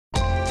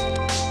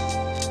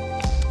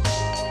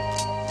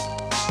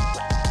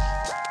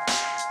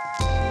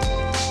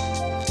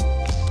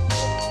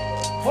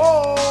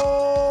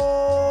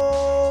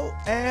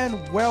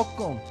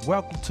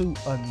Welcome to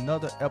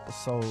another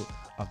episode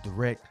of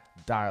Direct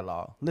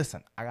Dialogue.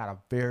 Listen, I got a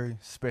very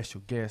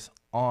special guest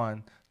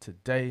on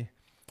today.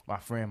 My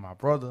friend, my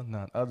brother,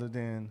 none other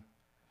than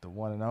the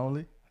one and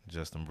only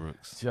Justin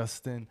Brooks.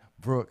 Justin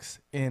Brooks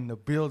in the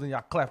building.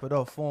 Y'all clap it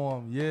up for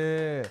him.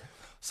 Yeah.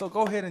 So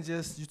go ahead and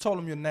you told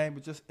him your name,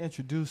 but just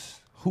introduce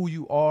who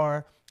you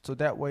are so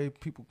that way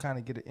people kind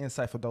of get an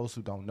insight for those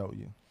who don't know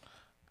you.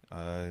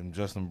 I'm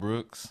Justin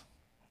Brooks.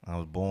 I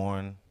was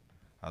born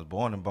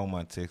in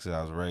Beaumont, Texas.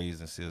 I was raised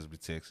in Silsbee,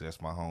 Texas.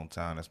 That's my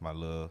hometown. That's my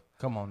love.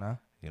 Come on now.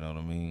 You know what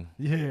I mean?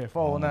 Yeah,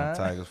 409.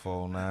 Tigers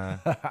 409.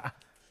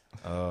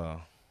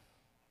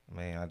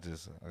 Man,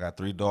 I got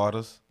 3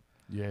 daughters.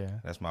 Yeah.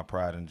 That's my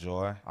pride and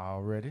joy.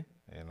 Already.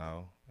 You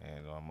know,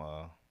 and I'm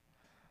a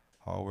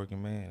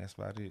hardworking man. That's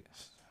about it.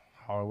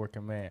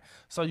 Hardworking man.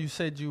 So you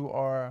said you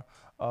are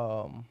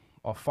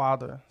a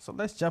father. So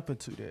let's jump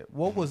into that.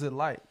 What was it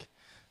like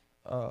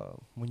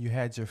when you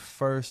had your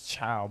first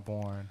child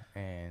born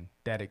and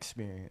that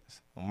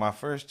experience? I had my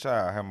first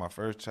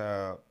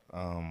child.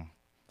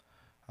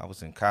 I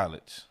was in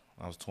college.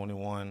 I was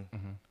 21,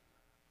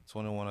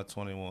 21 or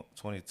 21,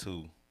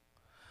 22.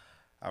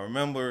 I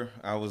remember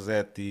I was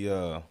at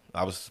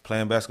I was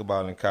playing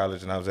basketball in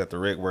college, and I was at the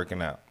rec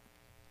working out.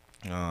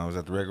 I was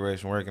at the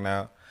recreation working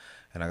out,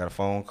 and I got a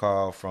phone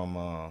call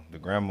from the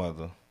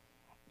grandmother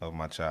of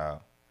my child,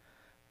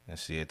 and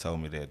she had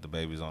told me that the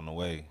baby's on the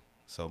way.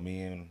 So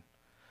me and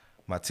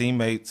my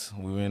teammates,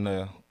 we were in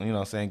the,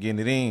 getting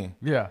it in.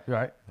 Yeah,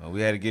 right.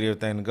 We had to get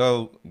everything to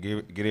go,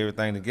 get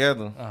everything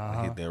together,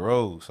 and hit that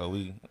road. So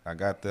I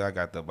got there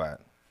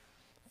about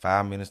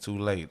 5 minutes too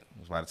late.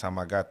 By the time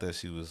I got there,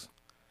 she was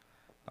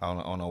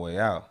on her way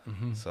out.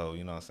 So,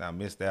 I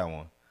missed that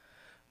one.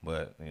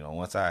 But,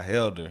 once I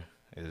held her,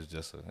 it was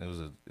just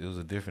it was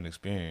a different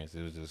experience.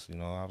 It was just,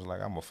 I was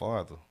like, I'm a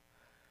father.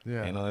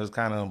 Yeah. It was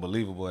kind of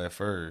unbelievable at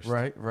first.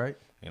 Right.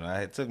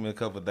 It took me a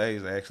couple of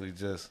days to actually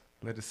just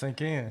let it sink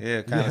in.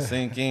 Yeah, kind of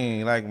sink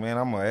in. Like, man,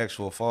 I'm an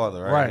actual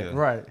father right here.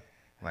 Right.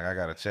 Like, I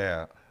got a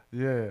child.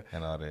 Yeah.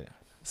 And all that.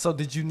 So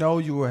did you know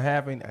you were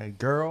having a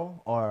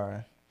girl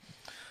or?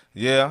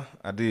 Yeah,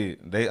 I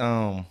did. They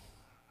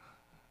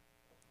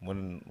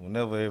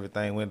whenever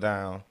everything went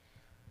down,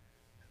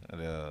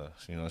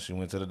 she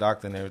went to the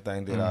doctor and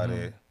everything, did all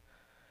that.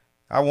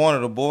 I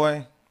wanted a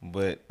boy,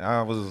 but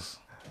I was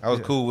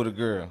cool with a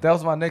girl. That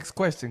was my next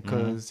question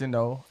because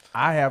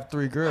I have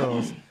 3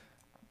 girls.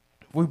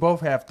 We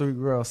both have 3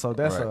 girls, so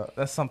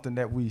that's something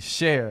that we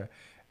share.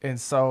 And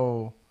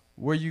so,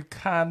 were you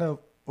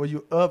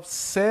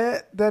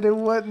upset that it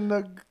wasn't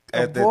a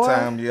At boy? that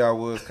time, yeah, I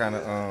was kind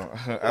of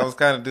I was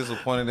kind of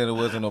disappointed that it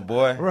wasn't a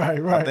boy. Right.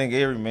 I think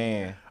every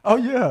man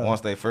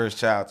wants their first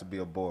child to be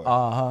a boy.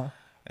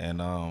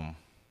 And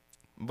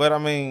but I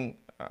mean,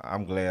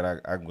 I'm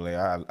glad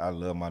I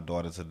love my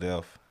daughter to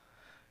death.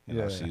 You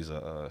know,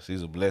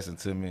 she's a blessing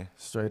to me.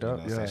 Straight up,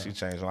 She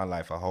changed my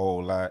life a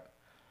whole lot.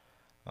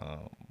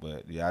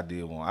 But yeah, I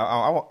did want.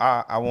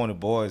 I wanted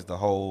boys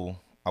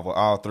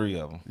all 3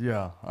 of them.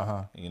 Yeah.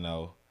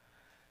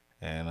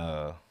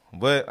 And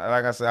but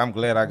like I said, I'm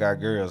glad I got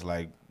girls.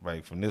 Like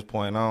from this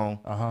point on,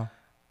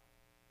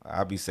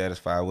 I'll be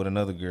satisfied with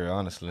another girl,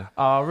 honestly.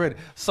 Already.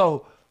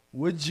 So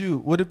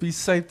would it be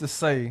safe to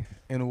say,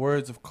 in the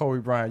words of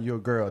Kobe Bryant, you're a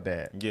girl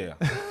dad? Yeah,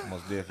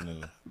 most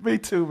definitely. Me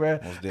too, man.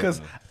 Most Because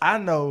definitely. I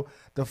know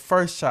the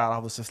first child, I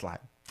was just like,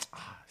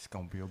 it's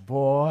gonna be a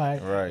boy.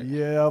 Right.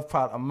 Yeah,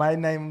 probably I might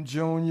name him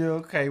Junior.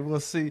 Okay, we'll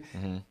see.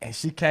 And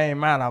she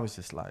came out, and I was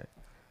just like,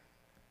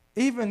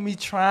 even me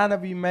trying to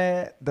be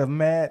mad, the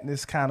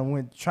madness kind of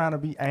went, trying to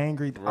be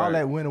angry, all Right.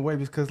 that went away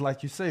because,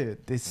 like you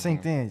said, they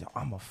sinked in. Yo,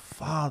 I'm a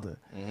father.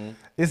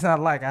 It's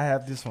not like I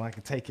have this one, I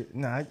can take it.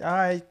 No, all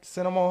right,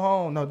 send him on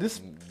home. No, this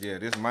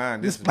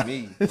Mine. This is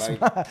me. This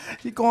Like, mine.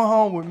 He going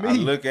home with me. I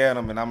look at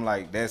him and I'm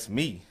like, that's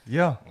me.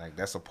 Yeah. Like,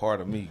 that's a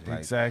part of me. Like,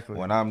 Exactly.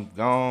 When I'm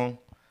gone,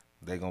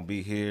 they're gonna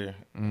be here,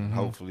 and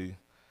hopefully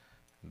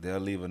they'll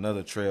leave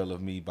another trail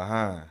of me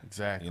behind.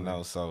 Exactly.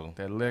 So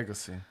That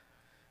legacy.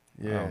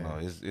 Yeah. I don't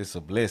know. It's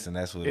a blessing.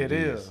 That's what It it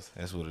is. is.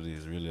 That's what it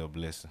is. Really a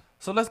blessing.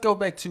 So let's go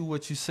back to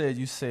what you said.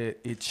 You said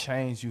it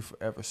changed you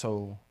forever.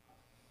 So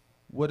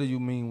what do you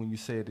mean when you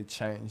said it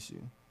changed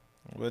you?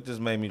 Well, it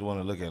just made me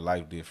want to look at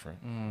life different.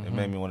 It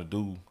made me want to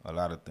do a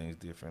lot of things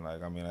different.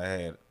 Like, I mean, I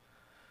had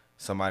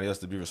somebody else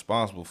to be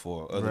responsible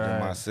for other than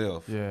Right.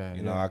 myself. Yeah,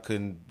 You know, yeah. I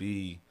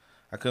couldn't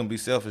be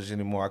selfish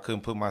anymore. I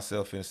couldn't put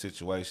myself in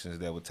situations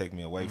that would take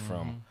me away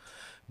from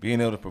being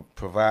able to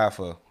provide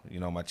for,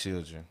 my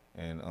children.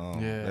 And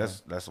Yeah.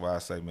 that's why I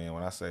say, man,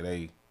 when I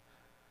say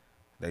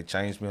they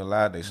changed me a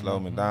lot, they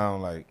slowed me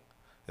down. Like,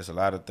 there's a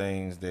lot of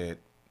things that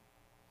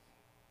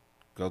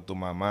go through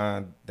my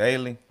mind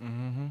daily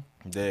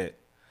that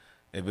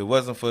if it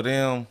wasn't for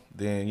them,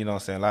 then,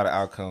 a lot of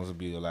outcomes would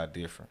be a lot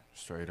different.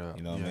 Straight up.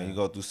 Man, you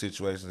go through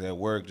situations at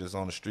work, just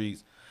on the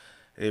streets,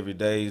 every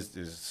day.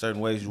 There's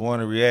certain ways you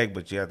want to react,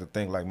 but you have to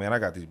think like, man, I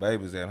got these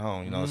babies at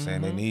home. You know what I'm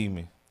saying? They need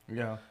me.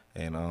 Yeah.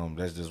 And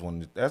that's just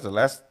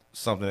that's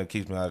something that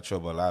keeps me out of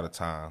trouble a lot of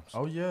times.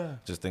 Oh, yeah.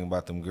 Just think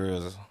about them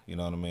girls, you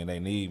know what I mean? They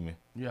need me.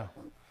 Yeah.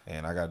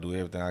 and I gotta do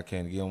everything I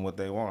can to give them what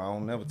they want. I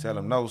don't never tell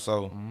them no,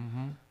 so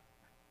Mm-hmm.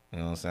 you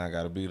know what I'm saying. I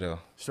gotta be there.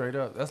 Straight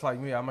up. That's like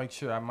me. I make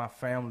sure my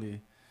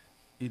family,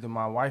 either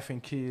my wife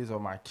and kids or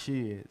my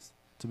kids,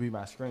 to be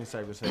my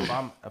screensaver. So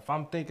if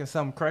I'm thinking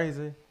something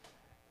crazy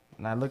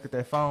and I look at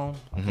that phone,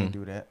 I can't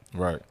do that.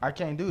 Right. I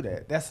can't do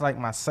that. That's like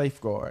my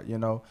safeguard, you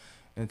know,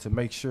 and to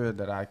make sure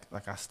that I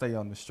stay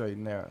on the straight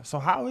and narrow. So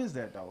how is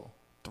that though?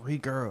 3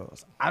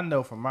 girls. I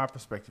know from my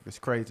perspective it's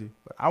crazy,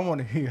 but I want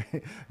to hear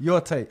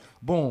your take.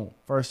 Boom,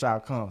 first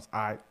child comes.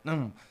 All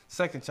right,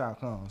 second child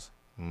comes.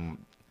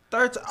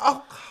 Third,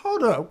 oh,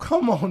 hold up,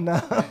 come on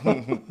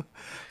now.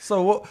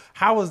 So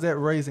how was that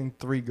raising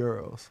 3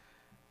 girls?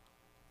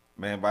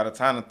 Man, by the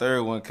time the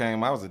third one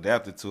came, I was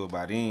adapted to it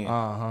by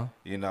then.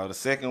 You know, the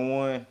second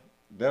one,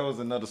 that was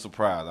another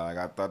surprise. Like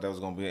I thought that was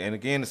gonna be, and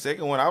again, the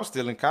second one, I was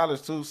still in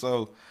college too.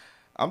 So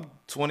I'm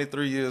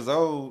 23 years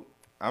old.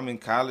 I'm in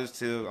college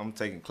till I'm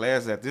taking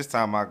classes. At this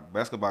time, my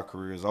basketball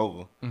career is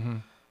over. Mm-hmm.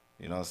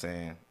 You know what I'm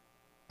saying?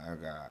 I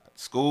got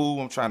school.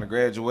 I'm trying to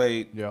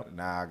graduate. Yep.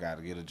 Now I got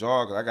to get a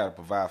job 'cause I got to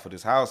provide for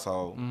this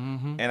household.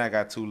 Mm-hmm. And I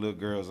got 2 little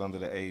girls under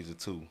the age of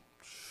 2.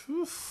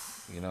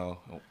 You know,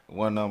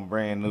 one of them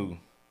brand new.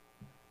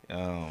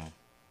 Man,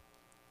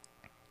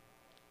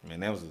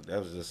 that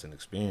was just an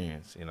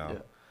experience, you know. Yeah.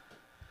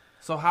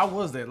 So how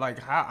was that? Like,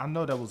 I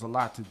know that was a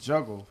lot to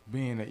juggle,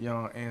 being that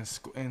young and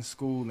in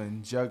school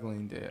and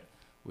juggling that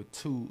with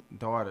 2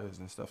 daughters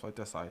and stuff like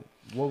that. It's like,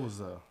 what was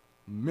the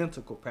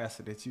mental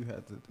capacity that you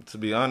had to? To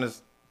be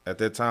honest, at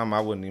that time I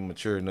wasn't even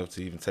mature enough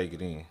to even take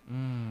it in.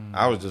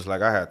 I was just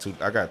like, I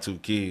got 2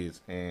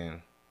 kids,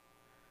 and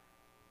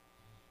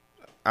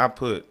I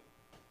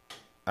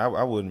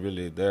wasn't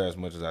really there as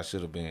much as I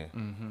should have been.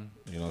 Mm-hmm.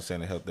 You know what I'm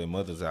saying, to help their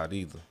mothers out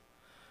either.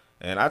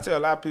 And I tell a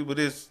lot of people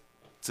this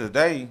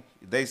today,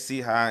 they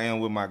see how I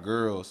am with my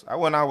girls. I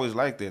wasn't always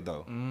like that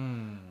though.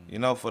 You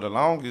know, for the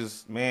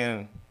longest,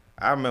 man,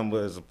 I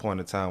remember as a point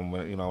in time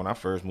when, you know, when I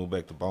first moved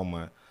back to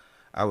Beaumont,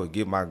 I would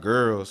get my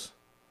girls,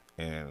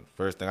 and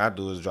first thing I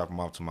do is drop them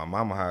off to my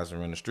mama house and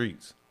run the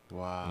streets.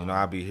 Wow. You know,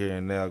 I be here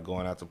and there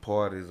going out to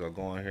parties or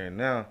going here and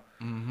there.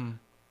 Mm-hmm.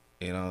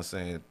 You know what I'm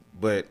saying?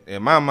 But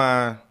in my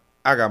mind,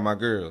 I got my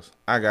girls.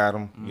 I got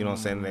them. You know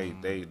what I'm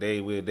saying?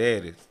 They with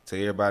daddy. To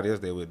everybody else,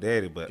 they with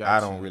daddy, but Gotcha.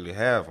 I don't really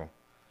have them.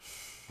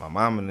 My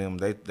mom and them,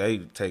 they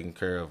taking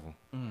care of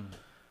them.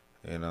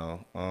 You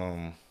know,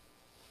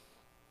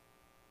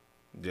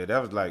 yeah,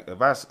 that was like,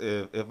 if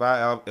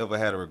I ever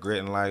had a regret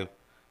in life,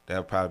 that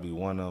would probably be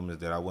one of them, is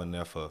that I wasn't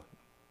there for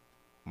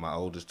my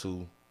oldest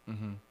 2,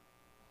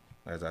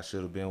 as I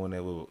should have been when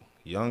they were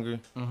younger.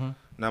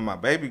 Now my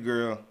baby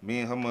girl, me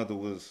and her mother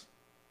was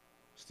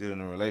still in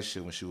a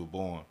relationship when she was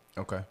born.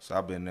 Okay. So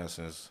I've been there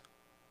since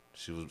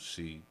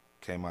she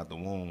came out the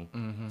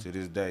womb to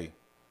this day.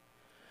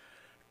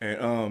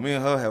 And me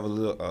and her have a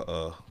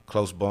little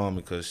close bond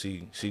because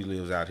she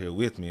lives out here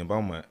with me in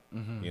Beaumont.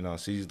 You know,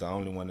 she's the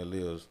only one that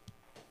lives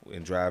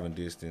in driving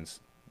distance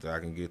that I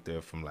can get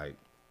there from like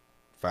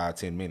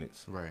 5-10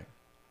 minutes. Right.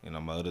 You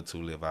know, my other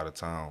 2 live out of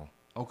town.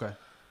 Okay.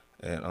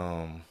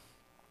 And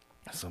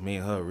so me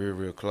and her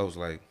real close.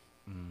 Like,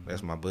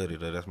 that's my buddy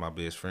though. That's my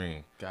best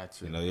friend.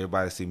 Gotcha. You know,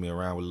 everybody see me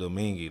around with Lil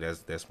Mingy.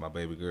 That's my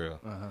baby girl.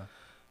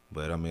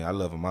 But I mean, I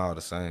love them all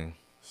the same.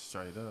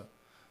 Straight up.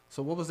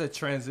 So what was that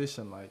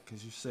transition like?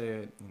 Because you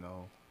said, you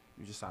know,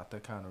 you just out there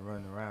kind of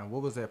running around.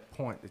 What was that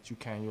point that you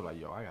came, you're like,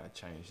 yo, I got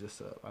to change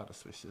this up. I got to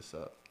switch this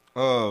up.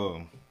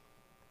 Probably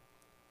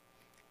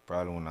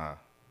when I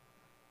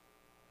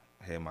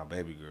had my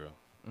baby girl.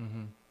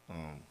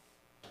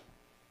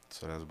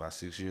 So that was about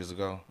 6 years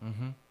ago.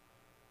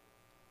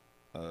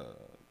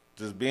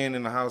 Just being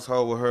in the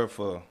household with her,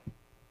 for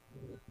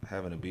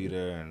having to be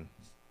there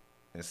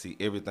and see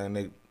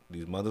everything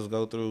these mothers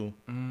go through.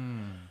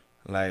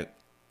 Like,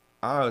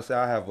 honestly,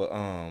 I have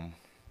a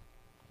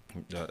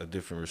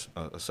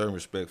certain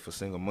respect for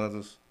single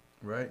mothers.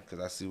 Right. Because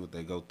I see what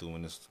they go through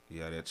when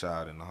you have that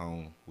child in the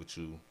home with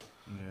you.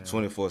 Yeah.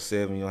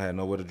 24/7, you don't have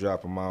nowhere to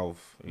drop them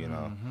off, you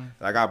know.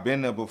 Like, I've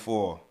been there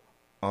before.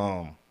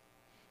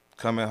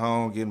 Coming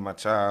home, getting my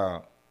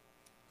child,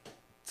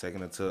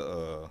 taking her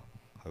to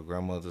her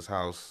grandmother's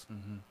house,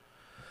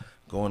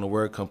 going to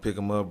work, come pick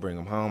them up, bring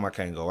them home. I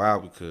can't go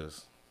out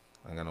because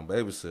I ain't got no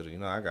babysitter. You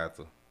know, I have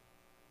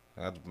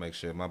to make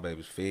sure my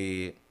baby's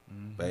fed,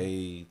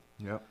 bathed.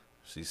 Yep.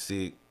 She's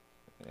sick.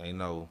 Ain't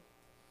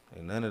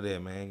none of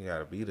that, man. You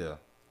gotta be there.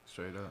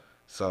 Straight up.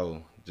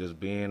 So just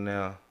being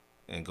there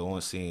and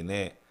going seeing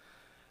that,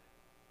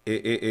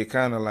 it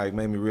kind of like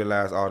made me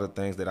realize all the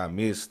things that I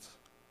missed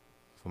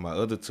for my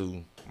other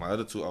two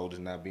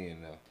oldest not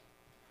being there,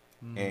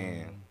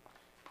 and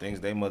things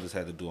they mothers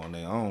had to do on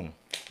their own.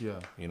 Yeah.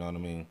 You know what I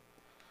mean?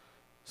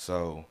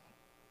 So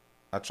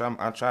I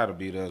try to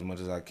be there as much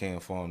as I can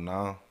for them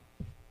now.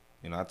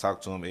 You know, I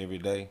talk to them every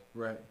day.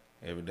 Right.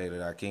 Every day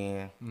that I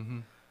can.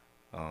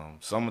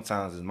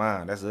 Summertimes is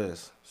mine. That's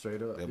us.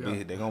 Straight up.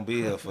 They gonna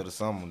be here for the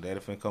summer. Daddy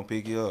finna come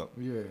pick you up.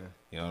 Yeah.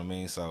 You know what I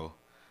mean? So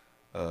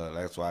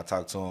that's why I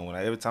talk to them.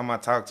 Every time I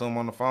talk to them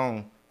on the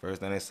phone, first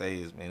thing they say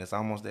is, man, it's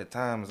almost that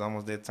time. It's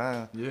almost that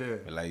time. Yeah.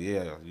 But like,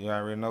 yeah, you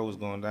already know what's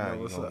going down.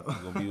 Know what's You up.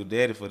 gonna be with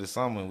daddy for the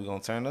summer, and we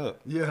gonna turn up.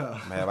 Yeah.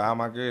 I'm have all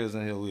my girls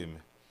in here with me.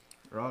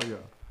 Oh yeah.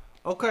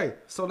 Okay,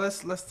 so let's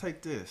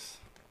take this.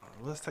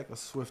 Let's take a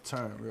swift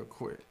turn real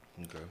quick.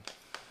 Okay.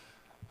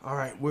 All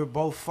right, we're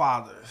both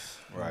fathers.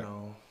 Right. You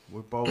know,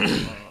 we're both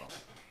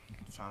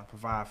trying to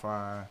provide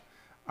for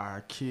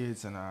our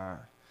kids and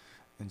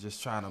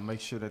just trying to make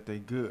sure that they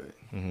good.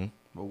 Mm-hmm.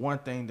 But one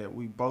thing that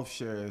we both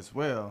share as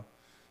well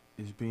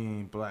is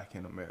being black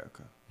in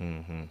America.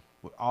 Mm-hmm.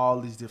 With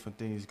all these different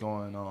things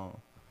going on,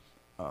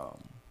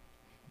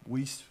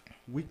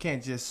 we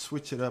can't just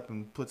switch it up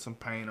and put some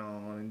paint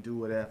on and do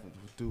whatever we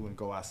do and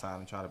go outside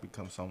and try to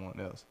become someone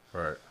else.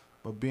 Right.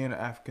 But being an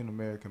African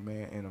American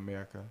man in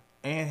America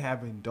and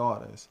having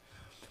daughters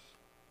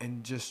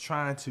and just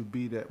trying to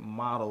be that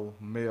model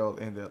male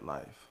in their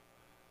life.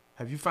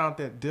 Have you found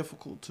that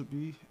difficult to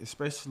be,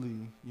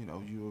 especially, you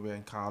know, you were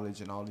in college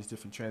and all these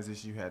different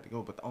transitions you had to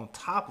go, but on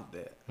top of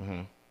that,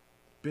 Mm-hmm.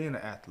 being an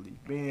athlete,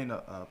 being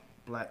a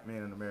black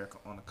man in America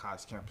on a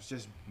college campus,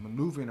 just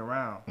maneuvering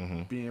around,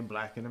 Mm-hmm. being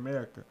black in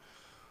America.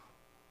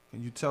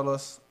 Can you tell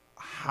us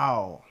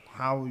how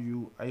are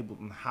you able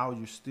and how are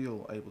you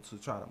still able to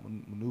try to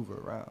maneuver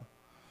around?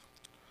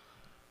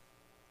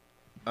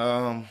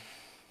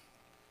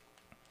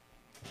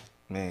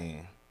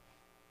 Man,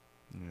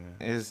 Yeah.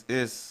 it's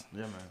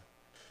Yeah, man.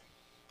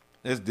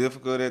 it's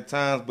difficult at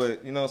times,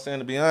 but you know what I'm saying,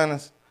 to be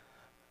honest,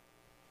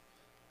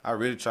 I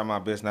really try my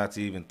best not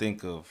to even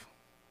think of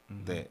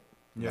that.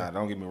 Yeah. Nah,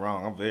 don't get me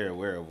wrong, I'm very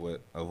aware of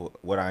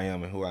what I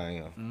am and who I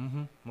am.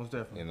 Mm-hmm. Most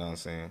definitely. You know what I'm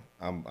saying?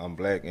 I'm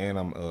black and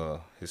I'm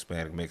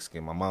Hispanic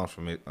Mexican. My mom's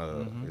from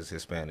is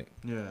Hispanic.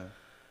 Yeah.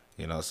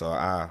 You know, so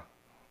I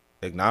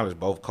acknowledge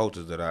both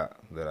cultures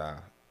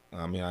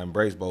I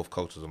embrace both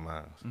cultures of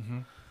mine. Mm-hmm.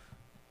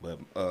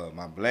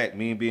 But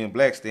me being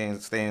black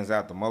stands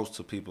out the most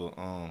to people.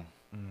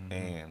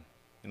 And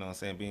you know what I'm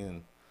saying,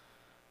 being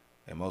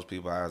in most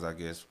people's eyes, I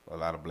guess a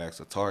lot of blacks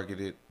are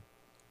targeted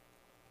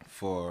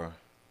for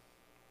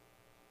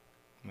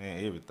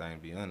everything,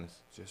 to be honest.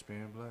 Just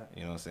being black.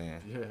 You know what I'm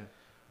saying? Yeah.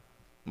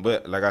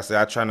 But like I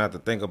said, I try not to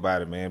think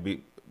about it, man.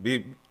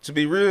 To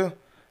be real,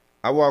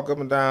 I walk up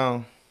and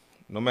down,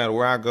 no matter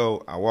where I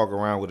go, I walk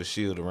around with a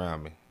shield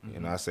around me. Mm-hmm. You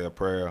know, I say a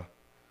prayer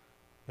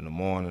in the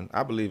morning.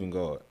 I believe in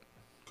God.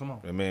 Come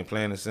on. I mean,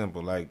 plain and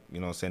simple. Like, you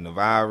know what I'm saying, the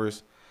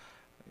virus,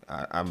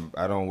 I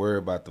don't worry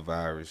about the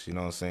virus. You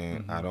know what I'm saying?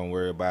 Mm-hmm. I don't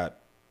worry about.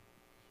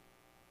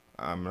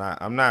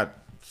 I'm not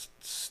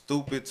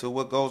stupid to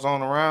what goes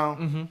on around.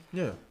 Mm-hmm.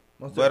 Yeah.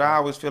 Most But I definitely.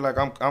 always feel like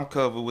I'm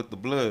covered with the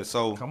blood.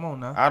 So Come on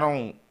now. I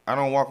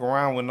don't walk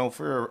around with no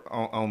fear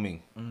on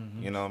me.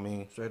 Mm-hmm. You know what I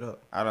mean? Straight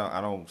up.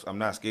 I'm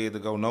not scared to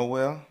go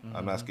nowhere. I'm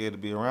Mm-hmm. not scared to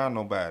be around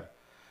nobody.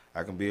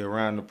 I can be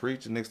around the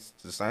preacher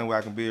the same way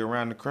I can be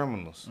around the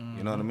criminals.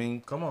 You know what I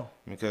mean? Come on.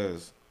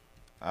 Because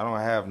I don't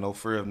have no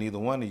fear of neither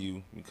one of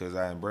you because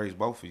I embrace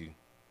both of you.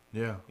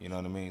 Yeah. You know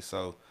what I mean?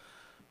 So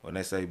when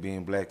they say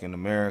being black in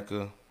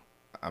America,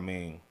 I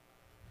mean,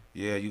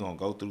 yeah, you're going to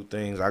go through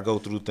things. I go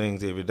through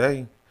things every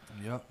day.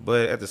 Yep.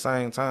 But at the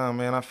same time,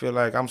 man, I feel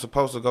like I'm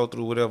supposed to go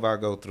through whatever I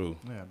go through.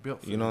 Yeah.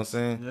 Built for You know what I'm this.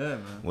 saying? Yeah,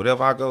 man.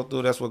 Whatever I go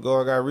through, that's what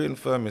God got written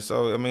for me.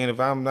 So, I mean, if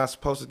I'm not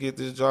supposed to get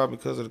this job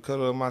because of the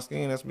color of my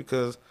skin, that's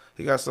because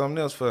he got something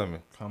else for me.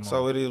 Come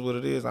So on. it is what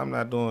it is. I'm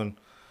not doing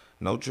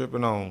no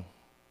tripping on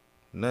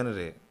none of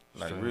that.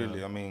 Like, Straight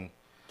really, up. I mean,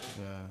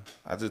 Yeah.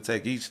 I just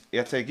take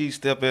each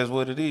step as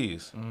what it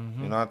is.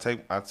 Mm-hmm. You know,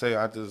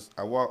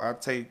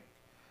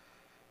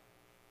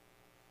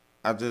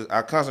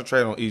 I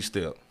concentrate on each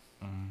step.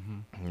 Mm-hmm.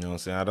 You know what I'm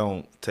saying? I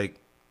don't take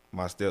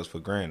my steps for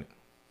granted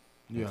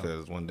Yeah.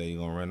 because one day you're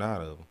going to run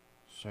out of them.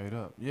 Straight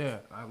up. Yeah.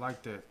 I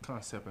like that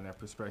concept and that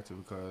perspective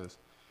because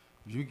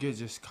if you get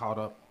just caught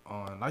up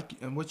on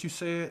and what you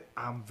said,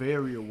 I'm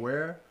very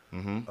aware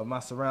Mm-hmm. of my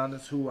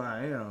surroundings, who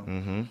I am,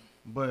 Mm-hmm.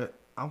 but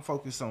I'm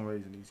focused on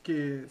raising these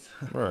kids.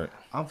 Right.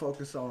 I'm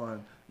focused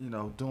on,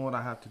 doing what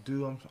I have to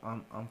do.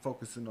 I'm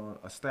focusing on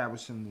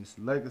establishing this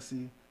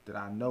legacy that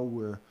I know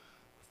will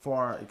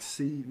far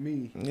exceed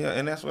me. Yeah,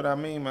 and that's what I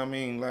mean. I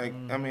mean, like,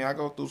 I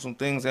go through some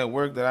things at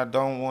work that I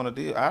don't want to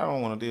deal. I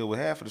don't want to deal with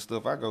half of the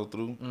stuff I go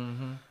through.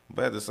 Mm-hmm.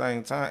 But at the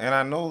same time, and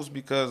I know it's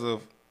because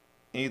of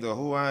either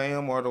who I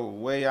am or the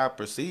way I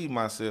perceive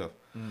myself.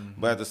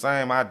 Mm-hmm. But at the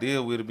same, I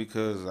deal with it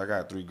because I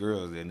got 3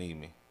 girls that need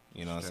me.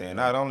 You know what I'm Straight saying?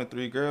 up. Not only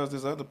 3 girls,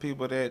 there's other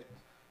people that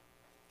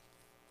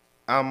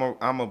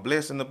I'm a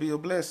blessing to be a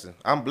blessing.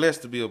 I'm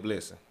blessed to be a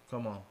blessing.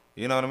 Come on.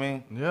 You know what I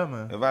mean? Yeah,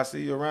 man. If I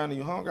see you around and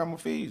you hungry, I'm going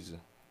to feed you.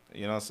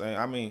 You know what I'm saying?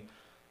 I mean,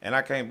 and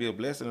I can't be a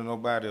blessing to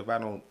nobody if I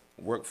don't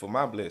work for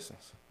my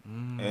blessings.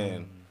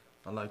 And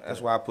I like that.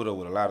 that's why I put up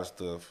with a lot of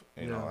stuff.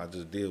 You know, Yeah. I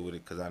just deal with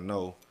it because I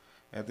know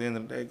at the end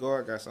of the day,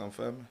 God got something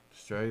for me.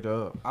 Straight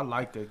up. I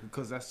like that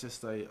because that's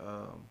just a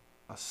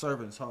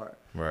servant's heart.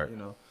 Right.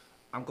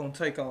 I'm going to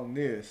take on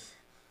this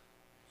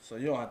so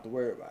you don't have to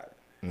worry about it.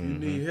 If you Mhm.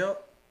 need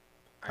help,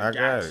 I I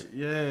got you. it.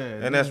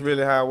 Yeah. And that's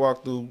really how I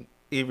walk through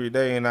every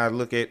day. And I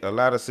look at a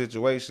lot of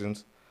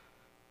situations.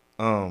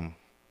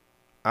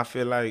 I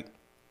feel like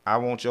I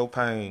want your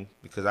pain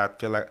because I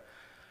feel like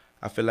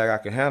I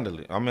can handle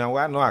it. I mean, well,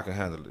 I know I can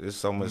handle it. There's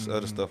so much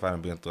other stuff I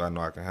done been through. I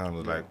know I can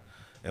handle it. Yeah. Like,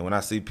 and when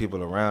I see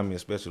people around me,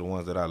 especially the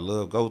ones that I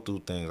love, go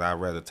through things, I'd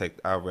rather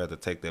take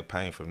that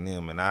pain from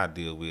them and I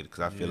deal with it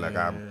because I feel like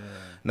I'm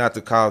not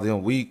to call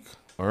them weak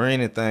or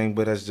anything,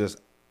 but it's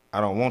just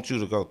I don't want you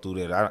to go through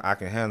that. I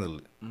can handle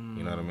it.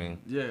 You know what I mean?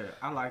 Yeah,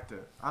 I like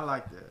that. I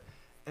like that.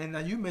 And now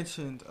you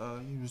mentioned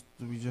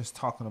we just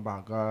talking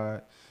about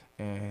God,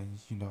 and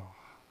you know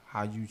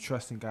how you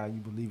trust in God,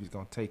 you believe He's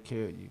gonna take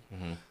care of you.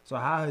 Mm-hmm. So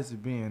how has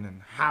it been,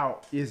 and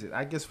how is it?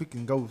 I guess we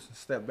can go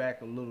step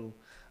back a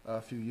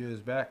few years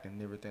back,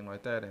 and everything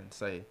like that, and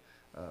say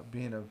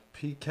being a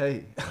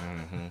PK.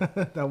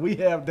 Mm-hmm. Now we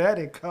have that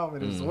in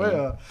common as Mm-hmm.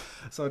 well.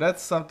 So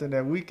that's something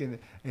that we can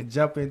and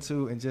jump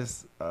into and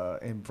just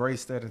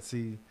embrace that and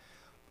see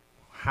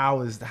how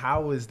is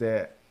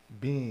that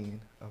being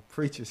a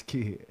preacher's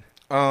kid.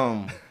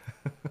 When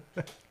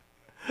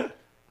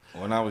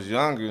I was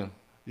younger,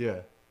 Yeah.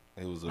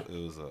 it was a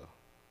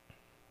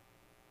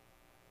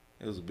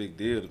big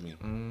deal to me.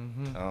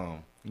 Mm-hmm.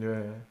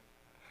 Yeah.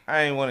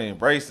 I ain't want to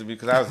embrace it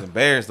because I was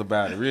embarrassed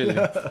about it. Really, it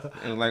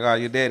was like, oh,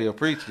 your daddy a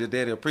preacher, your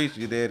daddy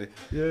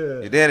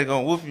Yeah.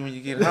 gonna whoop you when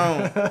you get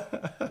home.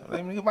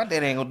 Like, nigga, my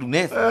daddy ain't gonna do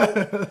nothing.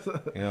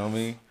 You know what I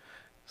mean?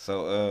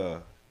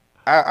 So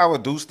I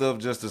would do stuff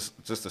just to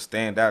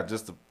stand out,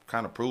 just to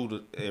kind of prove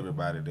to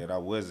everybody that I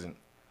wasn't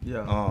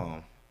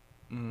Yeah.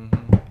 you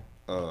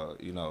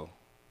know,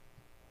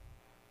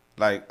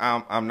 like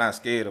I'm not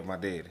scared of my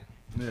daddy.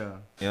 Yeah.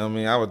 You know what I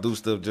mean? I would do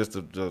stuff just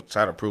to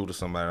try to prove to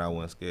somebody I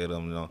wasn't scared of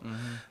them, you know.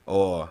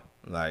 Or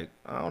like,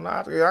 I don't know,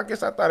 I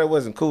guess I thought it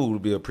wasn't cool to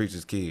be a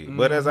preacher's kid.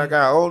 But as I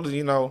got older,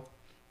 you know,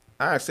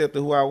 I accepted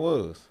who I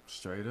was.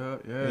 Straight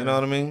up, yeah. You know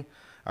what I mean?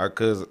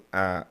 Cause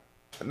now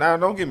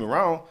don't get me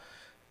wrong,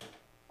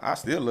 I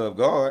still love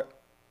God.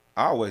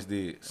 I always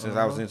did since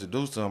I was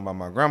introduced to him by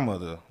my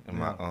grandmother and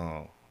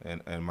my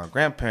and my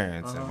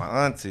grandparents and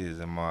my aunties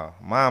and my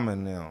mom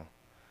and them.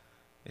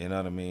 You know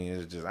what I mean?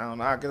 It's just I don't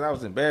know, cause I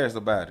was embarrassed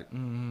about it.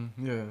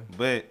 Yeah.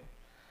 But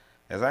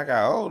as I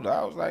got older,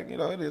 I was like, you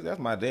know, that's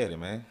my daddy,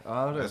 man.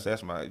 Oh,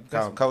 That's my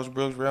call him Coach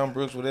Brooks, Realm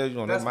Brooks, whatever you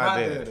want. That's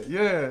my daddy.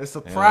 Yeah, it's a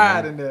You know pride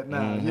what I in mean? that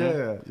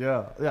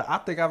now. Yeah. I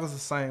think I was the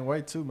same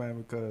way too, man,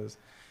 because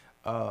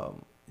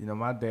you know,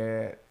 my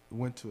dad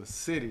went to a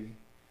city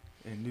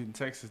in Newton,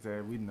 Texas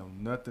that we know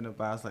nothing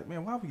about. It's like,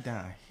 man, why we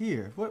down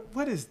here?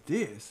 What is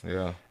this?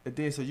 Yeah. And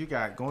then so you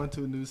got going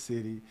to a new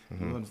city,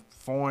 you're in a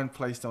foreign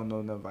place, don't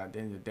know nothing about it.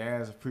 Then your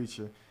dad's a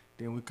preacher.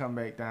 Then we come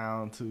back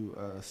down to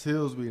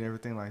Silsby and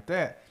everything like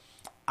that.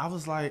 I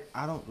was like,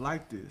 I don't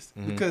like this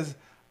because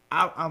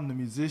I'm the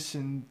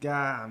musician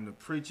guy, I'm the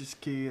preacher's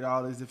kid,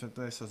 all these different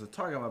things. So it's a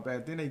target on my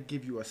back. Then they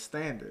give you a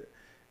standard.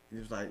 It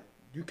was like,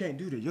 you can't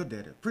do that. Your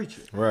dad a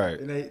preacher. Right.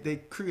 And they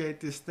create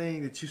this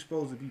thing that you're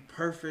supposed to be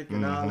perfect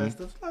and all that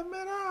stuff. It's like,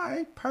 man, I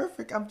ain't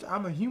perfect.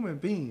 I'm a human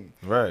being.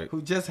 Right.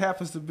 Who just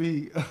happens to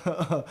be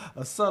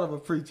a son of a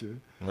preacher.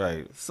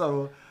 Right.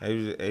 So They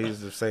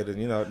used to say that,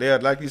 you know, they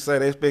like you say,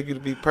 they expect you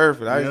to be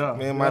perfect.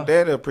 My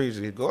daddy a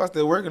preacher. God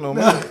still working on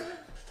me.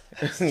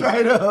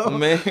 straight up,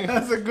 man.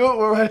 That's a good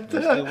one right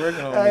there. Still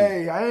working on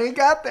hey, I ain't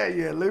got that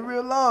yet. Leave me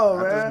alone,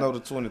 I man. just know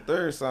the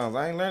 23rd songs.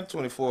 I ain't learned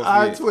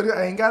 24th yet. 20,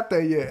 I ain't got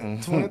that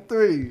yet.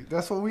 23.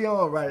 That's what we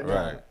on right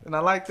now. Right. And I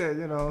like that,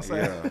 you know what I'm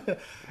saying? Yeah.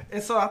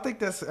 And so I think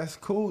that's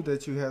cool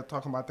that you have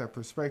talking about that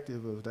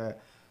perspective of that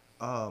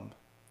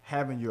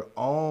having your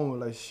own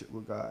relationship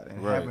with God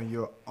and having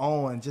your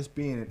own, just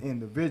being an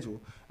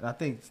individual. And I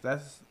think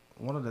that's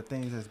one of the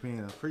things that's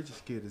being a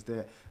preacher's kid is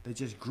that they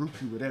just group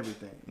you with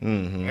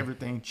everything,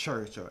 everything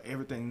church or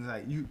everything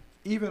like you.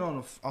 Even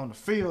on the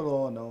field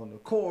or on the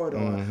court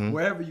or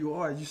wherever you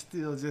are, you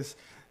still just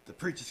the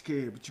preacher's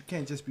kid. But you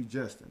can't just be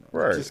Justin.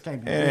 Right. You just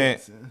can't be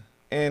Vince.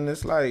 And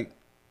it's like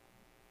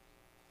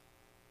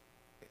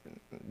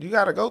you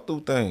got to go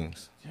through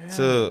things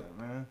to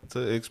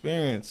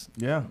experience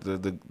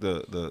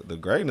the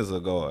greatness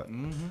of God.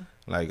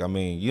 Like, I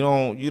mean, you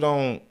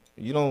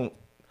don't.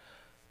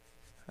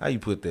 How you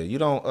put that? You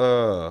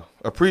don't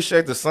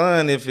appreciate the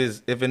sun if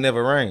it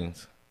never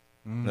rains.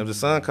 If the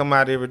sun come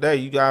out every day,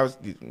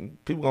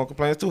 people gonna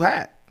complain it's too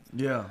hot.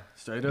 Yeah,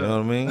 straight up. You know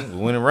what I mean? But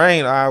when it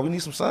rains, we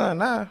need some sun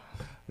now.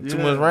 Too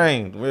much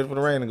rain. Ready for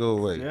the rain to go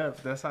away. Yeah,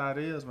 that's how it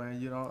is, man.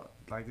 You don't,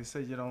 like they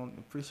say, you don't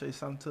appreciate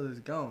something till it's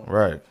gone.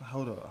 Right.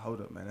 Hold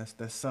up, man.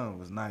 That sun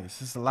was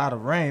nice. It's a lot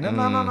of rain. No.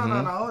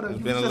 Hold up. It's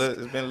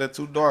been a little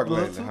too dark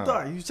lately. Too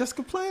dark. You was just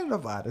complaining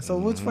about it. So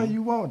which way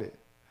you want it?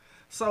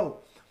 So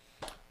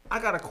I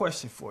got a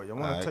question for you. I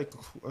want to take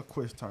a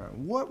quick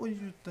turn. What would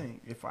you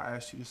think if I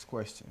asked you this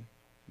question?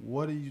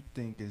 What do you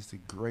think is the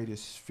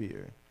greatest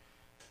fear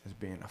as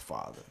being a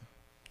father?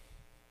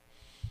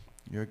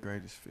 Your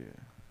greatest fear.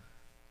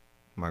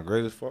 My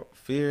greatest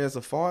fear as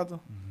a father?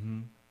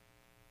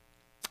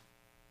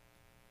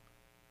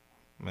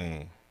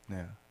 Man.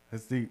 Yeah,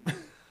 that's deep.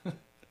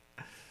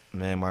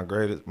 Man,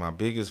 my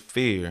biggest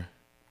fear,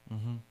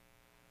 man,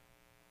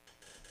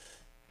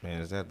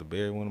 is to have to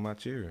bury one of my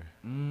children.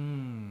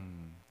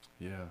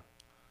 Yeah.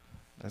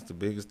 That's the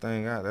biggest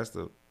thing.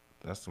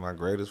 that's my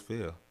greatest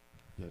fear.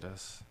 Yeah,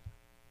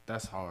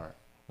 that's hard.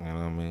 You know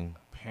what I mean?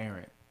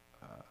 Parent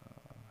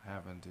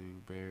having to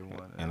bury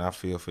one. And I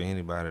feel for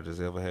anybody that's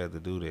ever had to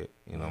do that.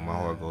 You know, my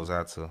heart goes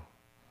out to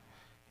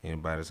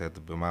anybody that's had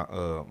to be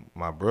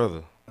my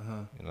brother.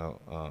 You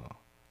know,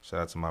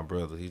 shout out to my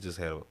brother. He just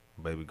had a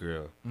baby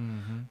girl.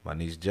 My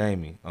niece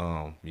Jamie.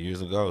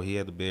 Years ago, he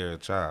had to bury a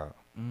child.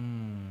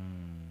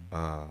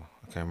 I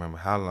can't remember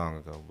how long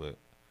ago, but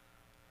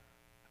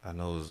I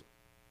know it was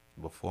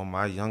before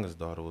my youngest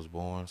daughter was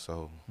born,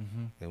 so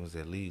it was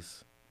at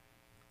least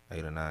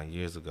 8 or 9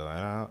 years ago.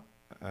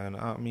 And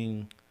I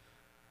mean,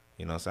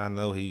 you know, so I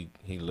know he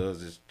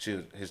loves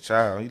his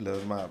child. He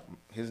loves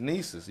his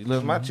nieces. He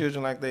loves my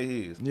children like they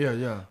his.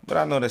 Yeah. But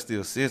I know that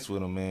still sits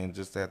with him, man,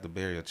 just to have to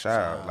bury a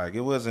child. Like,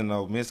 it wasn't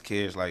no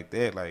miscarriage like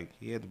that. Like,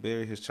 he had to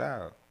bury his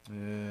child.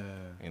 Yeah.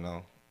 You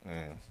know,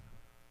 and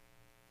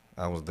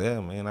I was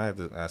there, man.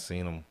 I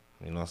seen him,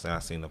 you know what I'm saying? I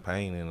seen the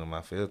pain in him.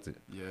 I felt it.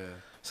 Yeah.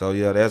 So,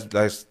 yeah,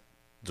 that's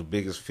the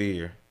biggest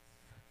fear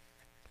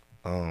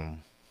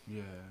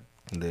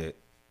that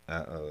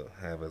I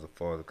have as a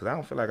father. Because I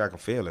don't feel like I can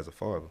fail as a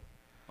father.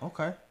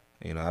 Okay.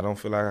 You know, I don't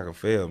feel like I can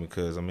fail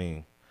because, I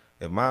mean,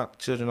 if my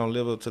children don't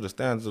live up to the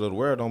standards of the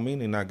world, don't mean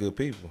they're not good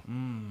people.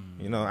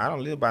 You know, I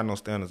don't live by no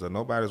standards of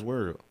nobody's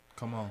world.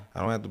 Come on.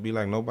 I don't have to be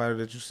like nobody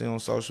that you see on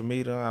social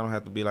media. I don't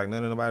have to be like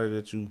none of nobody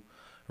that you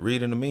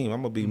read in the meme.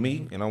 I'm going to be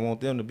me, and I want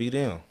them to be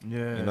them.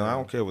 Yeah. You know, I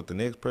don't care what the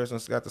next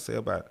person's got to say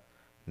about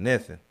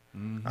nothing.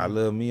 I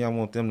love me. I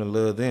want them to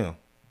love them.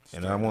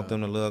 And I want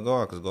them to love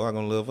God because God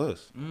going to love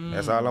us.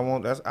 That's all I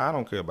want. I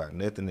don't care about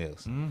nothing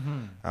else.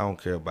 I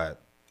don't care about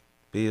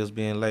bills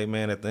being late,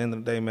 man. At the end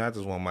of the day, man, I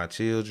just want my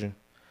children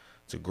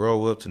to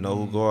grow up to know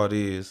who God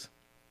is.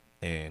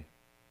 And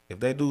if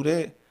they do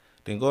that,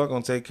 then God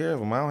going to take care of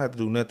them. I don't have to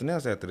do nothing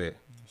else after that.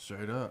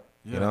 Straight up.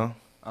 Yeah. You know?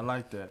 I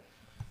like that.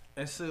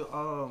 And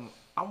so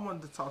I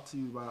wanted to talk to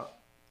you about,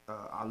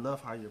 I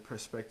love how your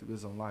perspective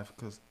is on life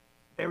because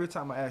every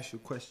time I ask you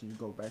a question, you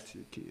go back to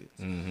your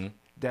kids.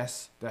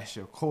 That's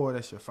your core.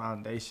 That's your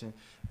foundation.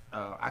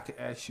 I could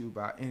ask you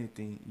about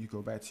anything. You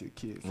go back to your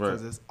kids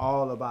because it's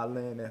all about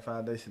laying that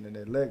foundation and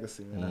that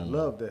legacy. And I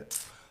love that.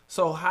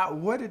 So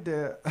what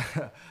did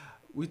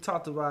we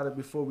talked about it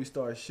before we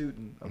started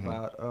shooting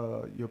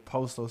about your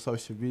post on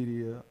social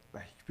media.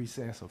 Like you be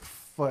saying some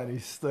funny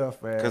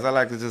stuff, man. Because I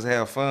like to just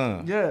have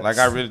fun. Yeah. Like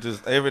I really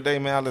just, every day,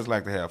 man, I just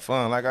like to have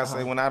fun. Like I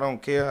say, when I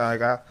don't care,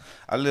 like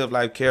I live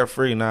life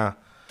carefree now.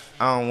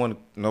 I don't want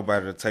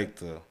nobody to take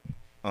the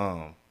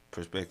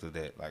perspective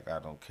that like I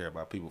don't care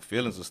about people's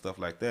feelings and stuff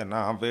like that.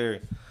 Nah, I'm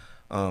very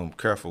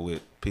careful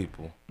with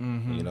people,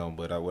 you know.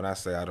 But when I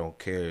say I don't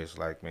care, it's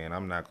like, man,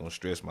 I'm not gonna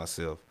stress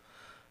myself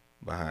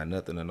behind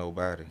nothing or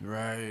nobody,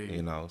 Right.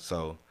 you know.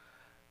 So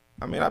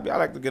I mean, I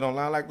like to get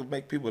online. I like to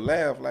make people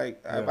laugh.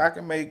 Like if I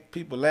can make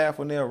people laugh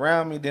when they're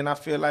around me, then I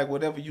feel like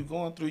whatever you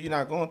going through, you're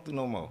not going through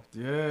no more.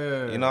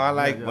 Yeah. You know, I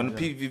like when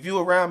people, if you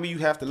around me, you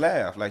have to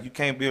laugh. Like you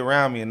can't be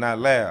around me and not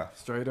laugh.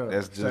 Straight up.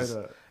 That's just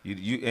Straight up.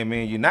 you. I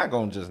mean, you're not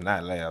gonna just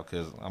not laugh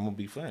because I'm gonna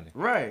be funny.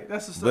 Right.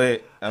 That's the stuff.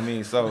 But I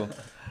mean, so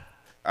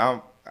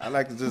I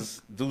like to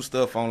just do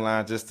stuff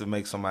online just to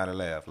make somebody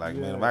laugh. Like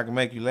man, if I can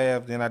make you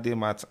laugh, then I did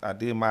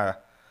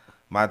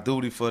my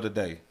duty for the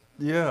day.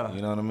 Yeah.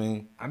 You know what I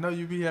mean? I know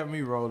you be having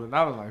me rolling.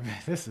 I was like, man,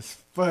 this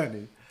is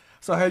funny.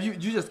 So have you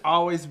just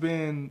always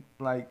been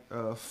like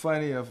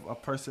funny of a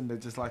person that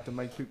just like to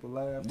make people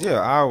laugh?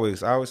 Yeah, always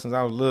since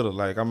I was little.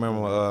 Like I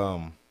remember,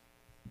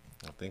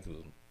 I think it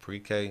was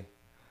pre-K,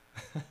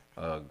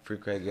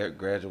 pre-K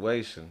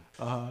graduation.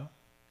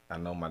 I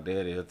know my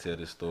daddy. He'll tell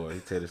this story. He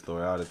tell this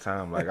story all the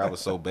time. Like I was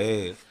so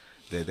bad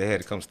that they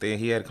had to come stand.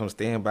 He had to come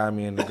stand by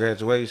me in the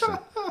graduation.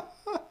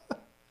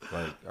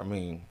 Like I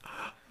mean.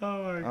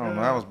 Oh my God. I don't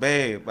know. I was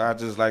bad, but I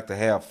just like to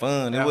have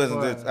fun. It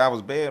wasn't that I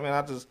was bad, man.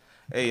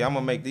 I'm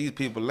gonna make these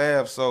people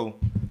laugh. So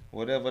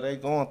whatever they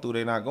going through,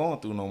 they not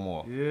going through no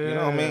more. Yeah. You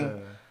know what I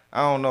mean?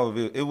 I don't know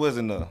if it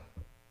wasn't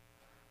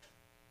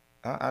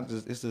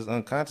it's just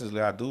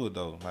unconsciously I do it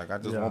though. Like I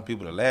just want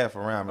people to laugh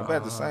around me. But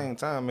at the same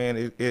time,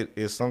 man, it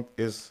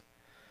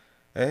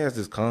has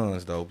its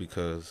cons though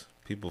because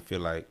people feel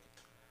like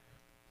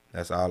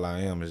that's all I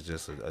am is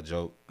just a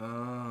joke. Yeah.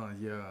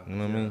 You know what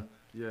I mean?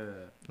 Yeah.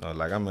 No,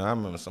 like I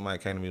remember somebody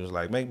came to me and was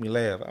like, "Make me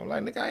laugh." I'm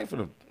like, "Nigga, I ain't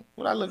finna.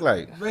 What I look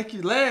like?" Make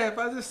you laugh.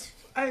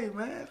 Hey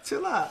man,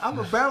 chill out. I'm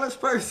a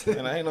balanced person.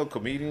 And I ain't no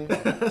comedian.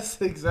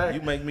 That's exactly.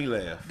 You make me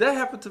laugh. That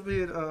happened to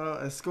me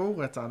in school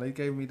one time. They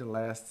gave me the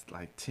last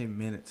like 10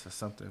 minutes or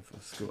something for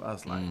school. I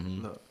was like,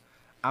 look,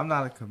 I'm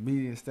not a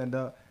comedian, stand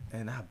up,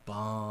 and I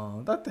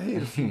bombed. I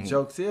hit a few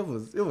jokes. It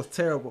was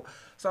terrible.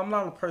 So I'm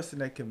not a person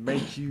that can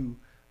make you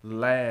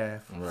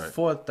laugh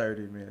for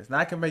 30 minutes. Now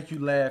I can make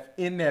you laugh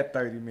in that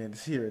 30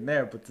 minutes here and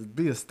there, but to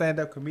be a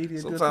stand-up comedian,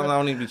 sometimes I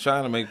don't even be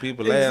trying to make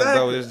people laugh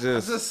though. It's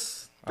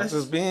just I'm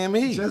just being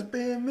me. Just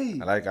being me.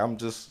 Like I'm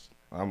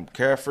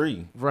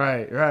carefree.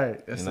 Right.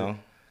 That's you know,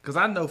 because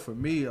I know for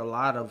me a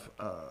lot of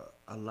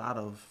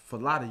for a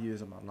lot of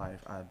years of my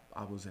life,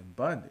 I was in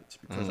bondage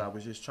because I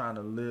was just trying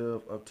to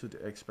live up to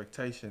the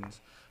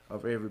expectations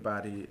of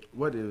everybody.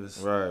 Whether it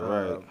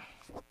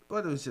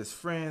was just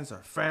friends or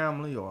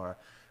family or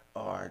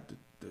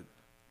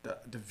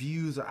the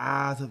views or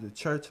eyes of the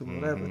church or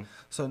whatever.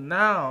 So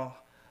now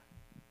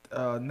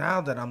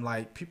that I'm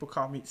like,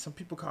 some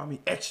people call me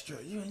extra.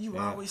 You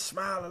always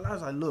smiling. I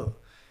was like,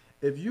 look,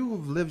 if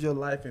you've lived your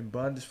life in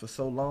bondage for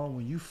so long,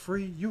 when you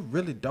free, you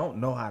really don't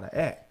know how to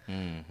act.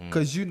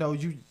 Cause you're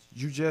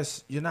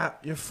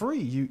free.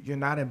 You're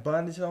not in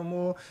bondage no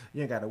more.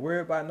 You ain't got to worry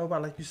about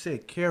nobody. Like you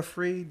said,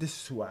 carefree.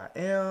 This is who I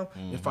am.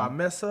 If I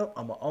mess up,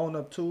 I'm gonna own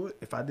up to it.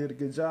 If I did a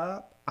good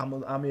job, I'm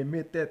gonna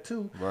admit that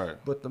too. Right.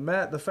 But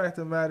the fact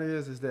of the matter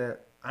is that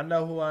I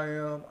know who I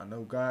am. I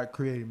know God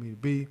created me to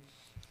be.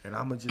 And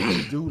I'm going to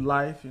just do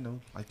life,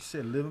 like you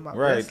said, living my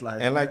best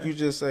life. And man. like you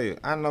just say,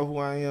 I know who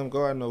I am.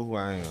 God know who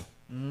I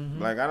am.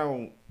 Like I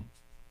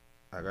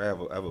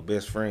have a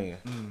best friend,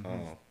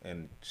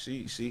 and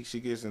she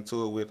gets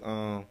into it with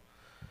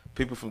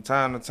people from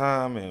time to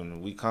time,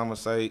 and we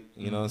conversate.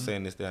 You know what I'm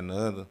saying, this, that, and the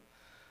other.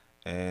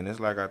 And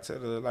it's like I tell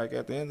her, like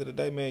at the end of the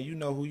day, man, you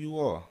know who you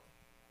are.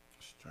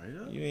 Straight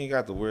up. You ain't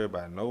got to worry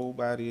about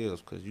nobody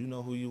else, because you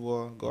know who you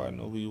are. God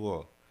know who you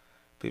are.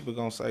 People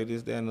gonna say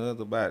this, that, and the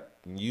other about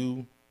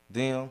you,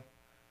 them.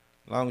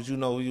 As long as you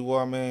know who you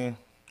are, man,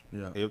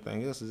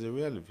 everything else is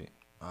irrelevant.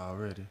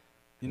 Already.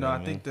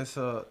 I think that's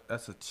a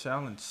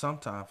challenge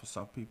sometimes for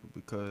some people,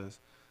 because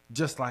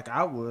just like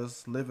I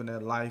was living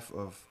that life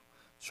of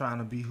trying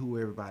to be who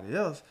everybody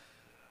else,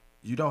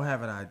 you don't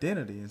have an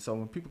identity. And so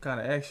when people kind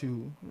of ask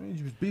you, you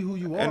just be who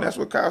you are. And that's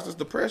what causes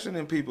depression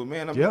in people,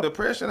 man.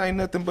 Depression ain't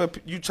nothing but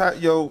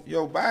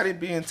your body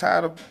being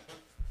tired of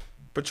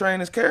portraying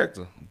his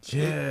character.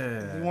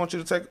 Yeah. He want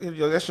you to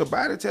that's your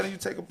body telling you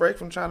to take a break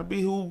from trying to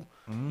be who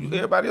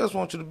everybody else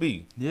wants you to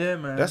be. Yeah,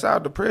 man. That's how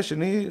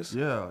depression is.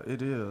 Yeah,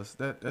 it is.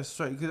 That's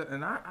straight.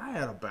 And I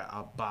had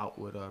a bout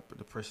with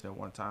depression at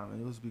one time,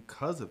 and it was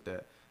because of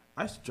that.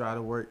 I used to drive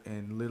to work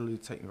and literally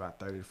take me about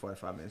 30 to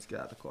 45 minutes to get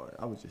out the car.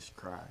 I would just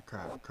cry.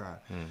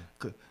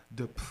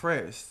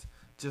 Depressed,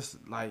 just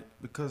like,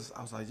 because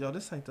I was like, yo,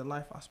 this ain't the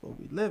life I'm supposed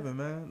to be living,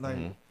 man.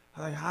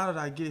 Like, how did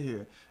I get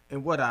here?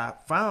 And what I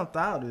found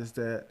out is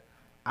that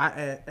I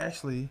had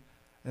actually,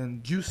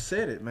 and you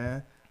said it,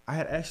 man, I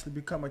had actually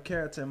become a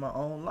character in my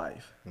own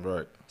life.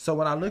 Right. So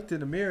when I looked in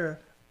the mirror,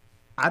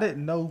 I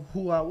didn't know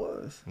who I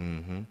was.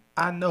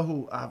 I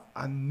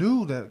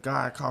knew that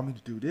God called me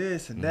to do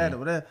this and that or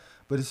whatever,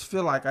 but it's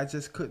feel like I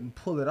just couldn't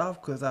pull it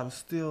off because I was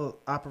still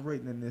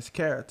operating in this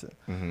character.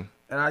 And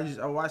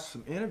I watched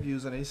some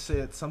interviews, and they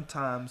said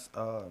sometimes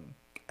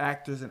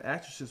actors and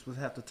actresses would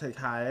have to take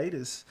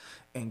hiatus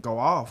and go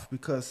off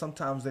because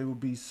sometimes they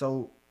would be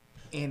so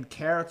in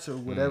character,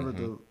 whatever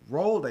the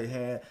role they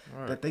had,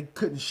 that they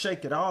couldn't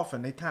shake it off,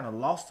 and they kind of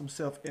lost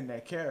themselves in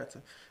that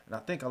character. And I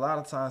think a lot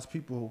of times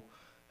people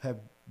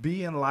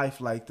be in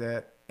life like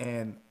that,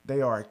 and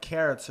they are a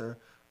character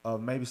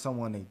of maybe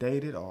someone they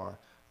dated or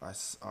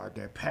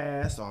their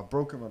past or a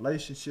broken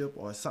relationship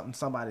or something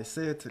somebody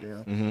said to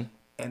them,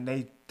 and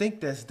they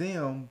think that's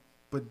them,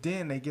 but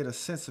then they get a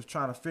sense of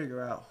trying to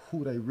figure out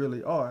who they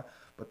really are,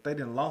 but they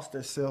done lost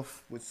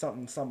themselves with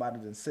something somebody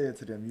done said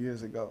to them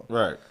years ago.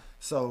 Right.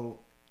 So,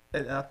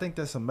 and I think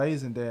that's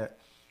amazing that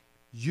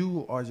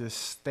you are just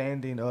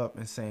standing up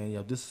and saying,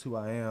 yo, this is who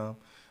I am.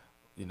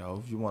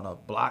 If you want to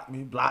block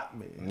me, block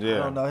me. Yeah.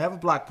 I don't know. Have a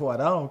block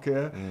party. I don't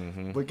care.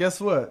 But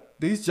guess what?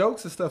 These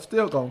jokes and stuff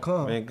still going to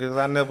come. Man, because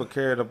I never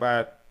cared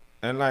about,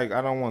 and like,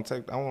 I don't want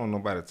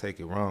nobody to take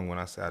it wrong when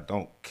I say I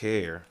don't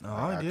care. No,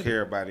 I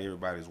care about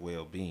everybody's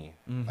well-being.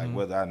 Like,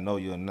 whether I know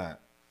you or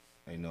not.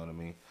 You know what I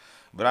mean?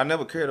 But I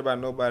never cared about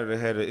nobody that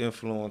had an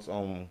influence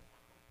on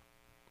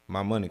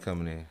my money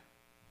coming in.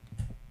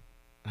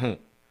 Man,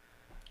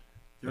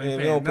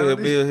 if you don't pay a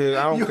bill here,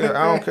 I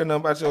don't care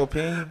nothing about your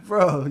opinion.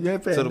 Bro, you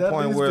ain't paying to the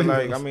point where,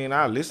 bills. like, I mean,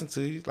 I listen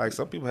to you. Like,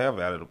 some people have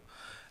valid.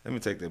 Let me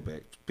take that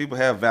back. People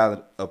have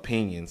valid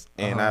opinions,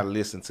 and I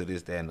listen to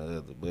this, that, and the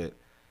other. But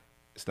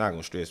it's not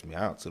gonna stress me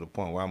out to the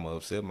point where I'm gonna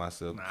upset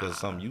myself because of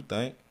something you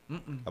think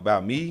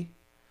about me,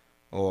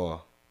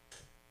 or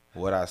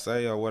what I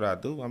say or what I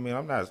do. I mean,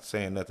 I'm not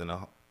saying nothing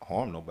to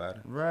harm nobody.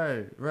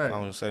 Right. I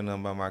don't say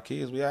nothing about my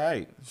kids. We all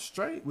right.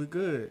 Straight, we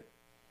good.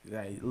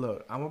 Hey,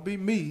 look, I'm gonna be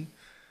me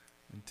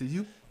until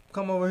you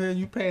come over here and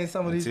you paying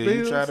some of these bills.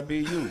 Until you try to be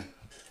you.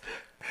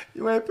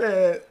 You ain't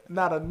paying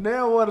not a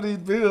nail one of these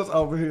bills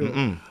over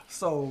here.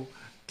 So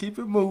keep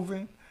it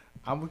moving.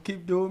 I'm gonna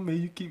keep doing me.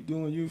 You keep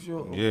doing you.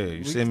 Sure. Yeah,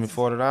 you send me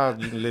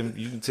 $40.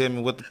 You can tell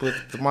me what to put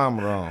the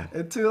thermometer on.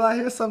 Until I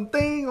hear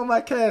something on my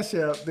Cash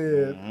App,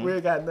 then we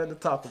ain't got nothing to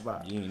talk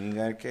about. You ain't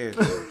got cash.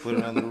 Put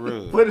it under the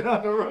rug. Put it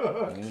on the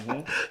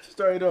rug.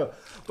 Straight up.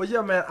 But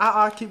yeah, man,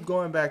 I keep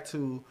going back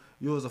to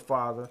you as a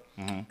father,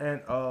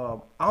 and I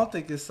don't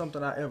think it's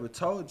something I ever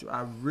told you.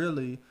 I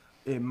really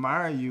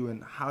admire you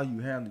and how you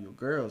handle your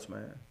girls,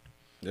 man.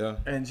 Yeah.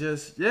 And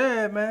just,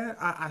 yeah, man,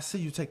 I see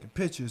you taking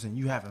pictures and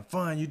you having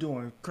fun. You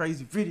doing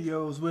crazy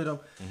videos with them.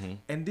 Mm-hmm.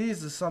 And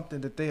these are something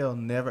that they'll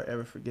never,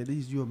 ever forget.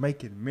 These, you're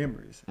making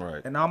memories.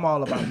 Right. And I'm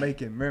all about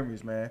making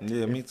memories, man.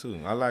 Yeah, me too.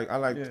 I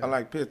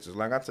like pictures.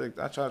 Like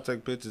I try to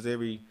take pictures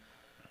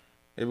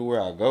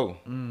everywhere I go,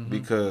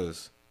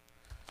 because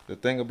the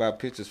thing about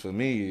pictures for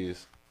me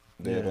is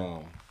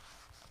that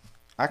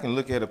I can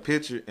look at a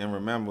picture and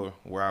remember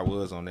where I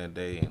was on that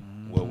day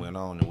and what went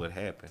on and what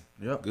happened.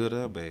 Yep. Good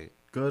or bad.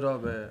 Good or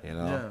bad. You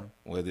know, Yeah.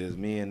 whether it's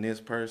me and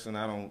this person,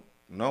 I don't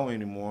know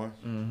anymore.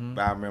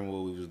 But I remember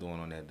what we was doing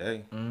on that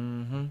day.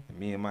 Mm-hmm.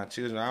 Me and my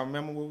children, I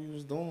remember what we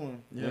was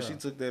doing Yeah. when she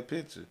took that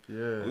picture.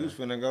 Yeah. We was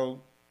finna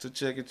go to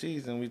Chuck E.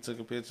 Cheese and we took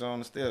a picture on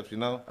the steps, you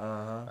know.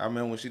 Uh-huh. I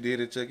remember when she did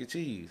it at Chuck E.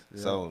 Cheese.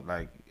 Yeah. So,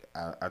 like,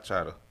 I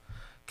try to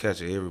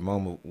catch every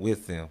moment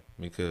with them,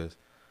 because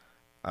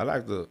I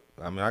like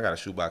I got a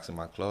shoebox in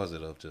my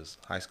closet of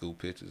just high school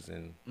pictures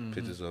and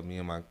pictures of me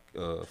and my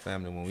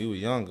family when we were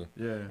younger.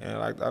 Yeah. And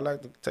I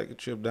like to take a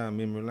trip down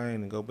memory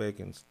lane and go back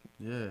and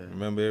Yeah.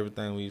 remember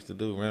everything we used to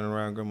do, running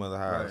around grandmother's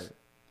house, Right.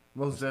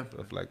 Most definitely.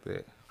 stuff like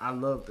that. I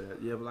love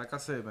that. Yeah, but like I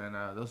said, man,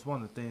 that's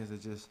one of the things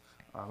that just,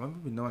 I remember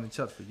we knowing each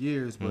other for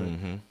years, but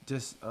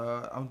just,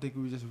 I don't think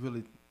we just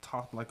really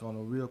talked like on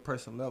a real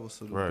personal level.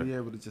 So to be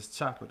able to just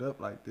chop it up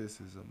like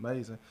this is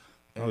amazing.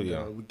 And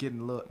we're getting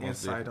a little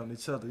insight on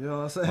each other. You know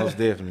what I'm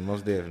saying?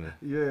 Most definitely.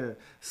 Yeah.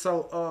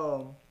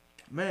 So,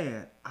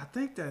 man, I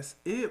think that's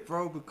it,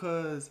 bro,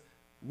 because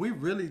we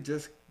really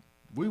just,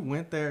 we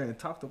went there and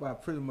talked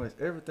about pretty much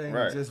everything.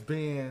 Right. Just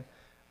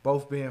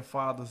both being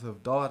fathers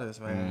of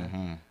daughters,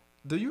 man.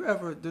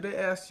 Do they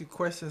ask you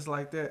questions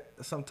like that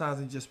sometimes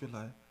and you just be like,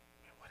 man,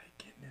 where they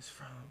getting this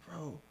from,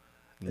 bro?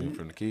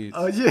 From the kids.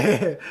 Oh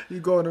yeah, you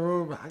go in the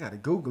room. I gotta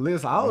Google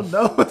this. I don't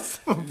know.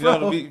 You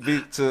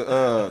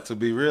know, to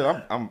be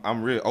real,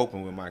 I'm real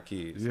open with my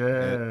kids. Yeah.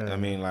 And, I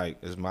mean, like,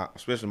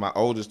 especially my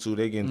oldest two.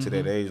 They getting to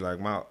that age.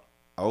 Like my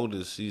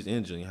oldest, she's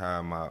in junior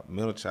high. My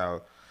middle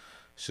child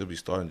should be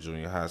starting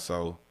junior high.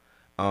 So,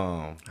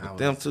 with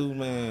them two,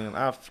 man,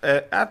 I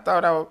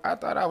thought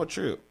I would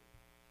trip.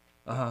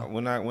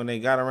 When they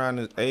got around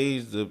this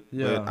age,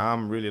 but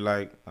I'm really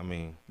like, I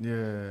mean,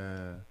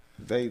 they're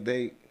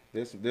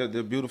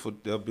beautiful.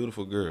 They're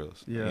beautiful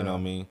girls. Yeah. You know what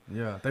I mean?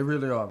 Yeah, they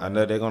really are, man. I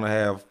know they're gonna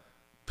have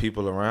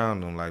people around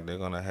them, like they're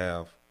gonna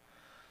have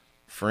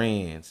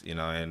friends, you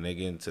know, and they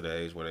get into the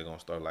age where they're gonna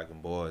start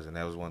liking boys. And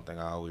that was one thing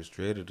I always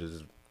dreaded,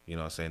 is, you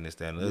know, saying this,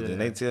 that, and the other. And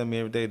they tell me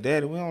every day,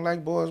 Daddy, we don't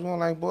like boys. We don't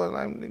like boys.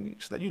 Like,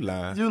 you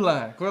lying. You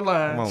lying. Quit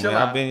lying. Come on, Chill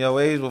man. out. I've been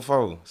your age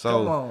before. So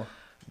come on.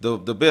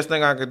 the best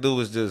thing I could do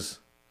is just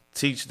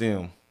teach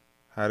them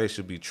how they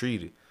should be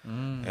treated.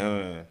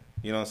 And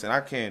you know what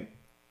I'm saying?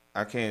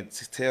 I can't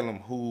tell them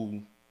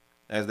who,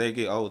 as they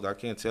get older, I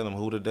can't tell them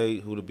who to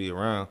date, who to be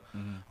around.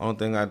 Only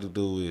thing I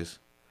do is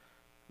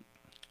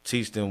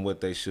teach them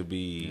what they should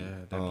be, you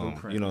know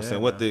what I'm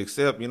saying, what to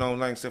accept, you know,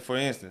 like, say, for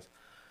instance,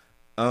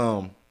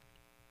 I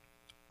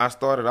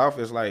started off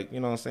as, like, you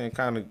know what I'm saying,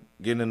 kind of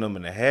getting them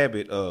in the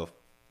habit of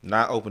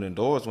not opening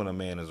doors when a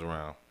man is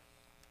around.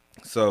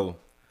 So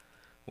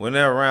when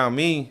they're around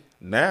me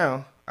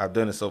now, I've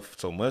done it so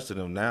much to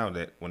them now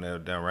that when they're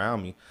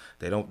around me,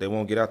 they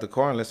won't get out the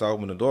car unless I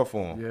open the door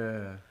for them.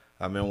 Yeah.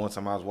 I mean, one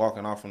time I was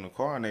walking off from the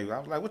car and I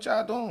was like, "What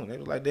y'all doing?" They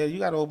was like, "Dad, you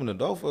got to open the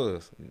door for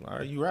us." All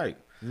right, you right.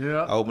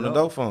 Yeah. I open the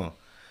door for them.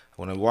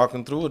 When they're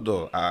walking through a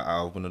door, I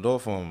open the door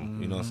for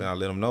them. You know what I'm saying? I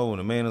let them know when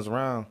the man is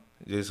around,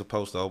 you're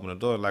supposed to open the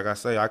door. Like I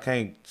say, I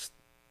can't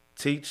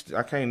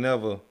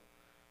never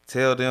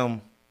tell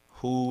them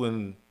who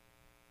and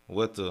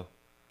what to,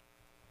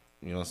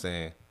 you know what I'm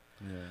saying,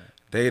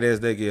 date as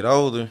they get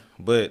older,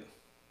 but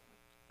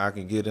I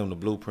can give them the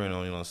blueprint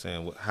on, you know what I'm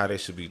saying, how they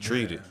should be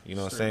treated. You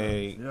know what I'm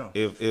saying? Yeah.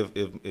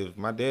 If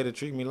my daddy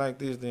treat me like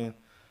this, then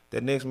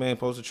that next man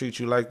supposed to treat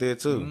you like that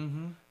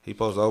too. He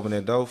supposed to open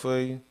that door for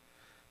you.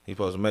 He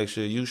supposed to make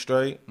sure you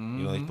straight. You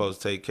know, he supposed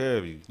to take care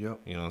of you.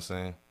 Yep. You know what I'm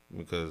saying?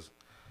 Because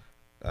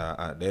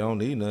they don't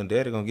need nothing.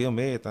 Daddy gonna give them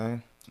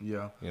everything.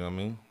 Yeah. You know what I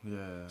mean?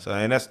 Yeah. So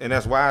and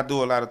that's why I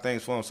do a lot of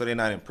things for them, so they're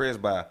not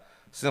impressed by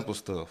simple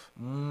stuff.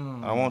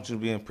 I want you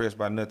to be impressed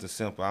by nothing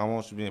simple. I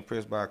want you to be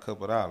impressed by a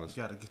couple of dollars.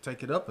 You gotta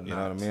take it up a notch. You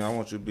know what I mean? I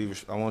want you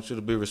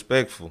to be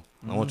respectful.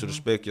 I want you to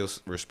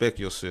respect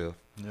yourself.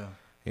 Yeah.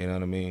 You know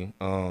what I mean?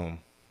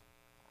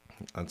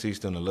 I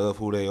teach them to love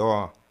who they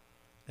are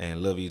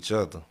and love each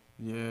other.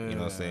 Yeah. You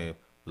know what I'm saying?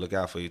 Look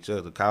out for each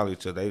other. Call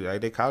each other.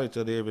 They call each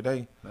other every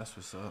day. That's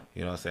what's up.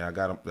 You know what I'm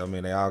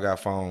saying? They all got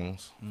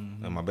phones.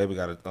 And my baby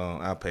got an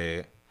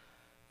iPad.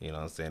 You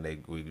know what I'm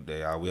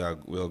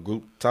saying? We'll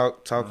group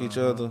talk each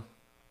other,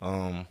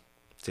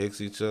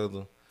 text each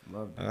other.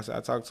 Love Like I said, I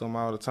talk to them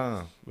all the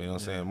time. You know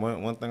what I'm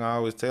saying? One thing I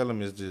always tell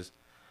them is just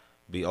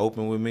be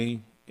open with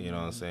me. You know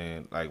what I'm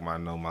saying? Like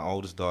my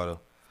oldest daughter,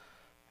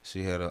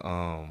 she had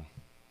a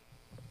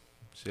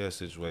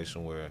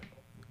situation where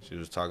she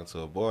was talking to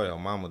a boy. Her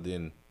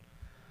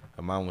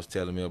mom was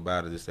telling me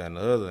about it, this, that, and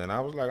the other. And I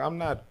was like, I'm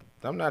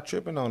not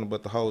tripping on it.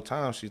 But the whole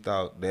time she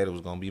thought Daddy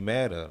was gonna be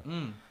mad at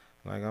her.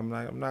 Like I'm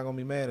not gonna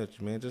be mad at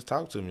you, man. Just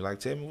talk to me. Like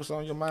tell me what's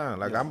on your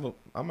mind. Like I'm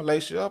gonna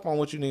lace you up on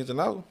what you need to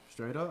know.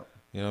 Straight up.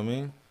 You know what I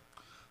mean?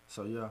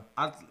 So yeah,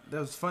 that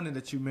was funny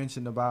that you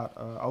mentioned about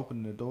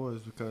opening the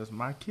doors because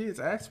my kids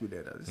asked me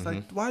that. It's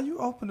like, why you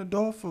open the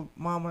door for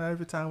mama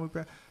every time we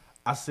pray?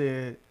 I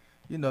said,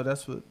 you know,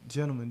 that's what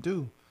gentlemen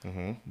do.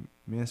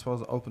 Men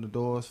supposed to open the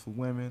doors for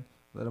women,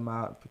 let them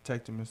out,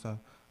 protect them and stuff.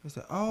 They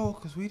said, oh,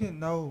 because we didn't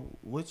know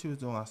what you was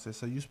doing. I said,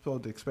 so you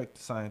supposed to expect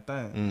the same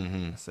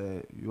thing. I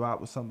said, you out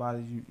with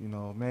somebody, you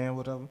know, man,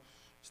 whatever,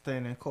 stay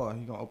in that car.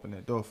 He going to open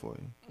that door for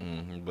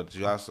you. But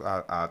you also,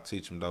 I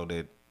teach them, though,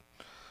 that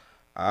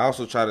I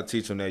also try to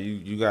teach them that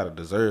you got to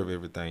deserve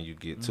everything you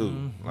get,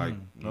 too. Like,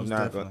 you're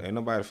not gonna, ain't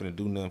nobody finna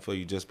do nothing for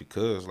you just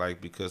because, like,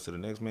 because to the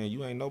next man,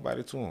 you ain't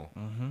nobody to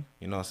them.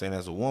 You know what I'm saying?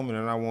 As a woman,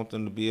 and I want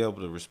them to be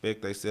able to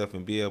respect themselves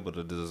and be able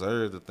to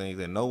deserve the things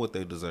that know what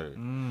they deserve.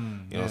 You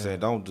know what I'm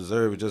saying? Don't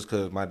deserve it just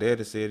because my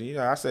daddy said,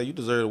 I said you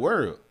deserve the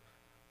world.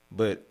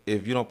 But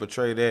if you don't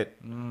portray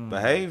that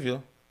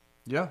behavior,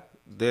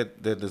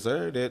 that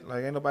deserve that,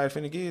 like, ain't nobody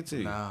finna give it to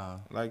you. Nah.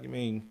 Like, I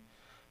mean,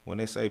 when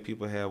they say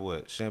people have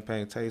what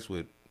champagne taste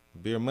with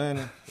beer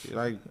money,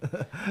 like,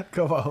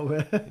 come on,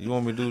 man. You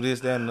want me to do this,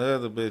 that, and the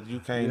other, but you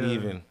can't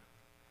even.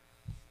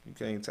 You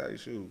can't tie your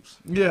shoes.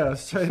 Yeah,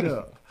 straight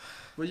up.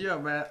 But yeah,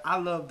 man, I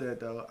love that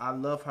though. I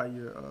love how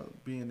you're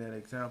being that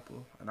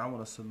example, and I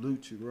want to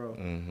salute you,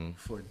 bro,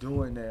 for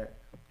doing that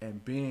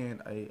and being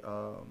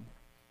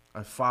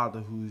a father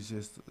who's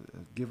just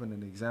giving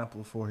an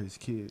example for his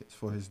kids,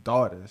 for his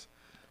daughters.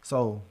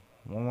 So,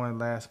 one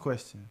last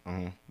question: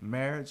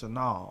 marriage or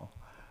no?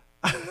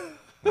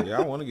 Yeah,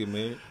 I want to get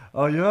married.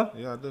 Oh yeah?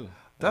 Yeah, I do.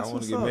 That's I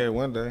want to get married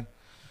one day.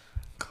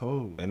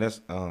 Cool. And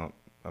that's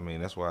I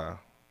mean that's why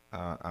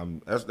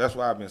that's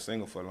why I've been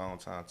single for a long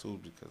time too,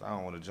 because I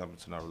don't want to jump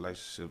into no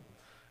relationship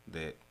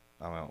that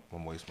I'm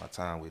gonna waste my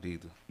time with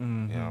either. You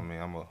know what I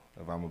mean?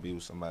 If I'm gonna be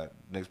with somebody,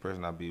 next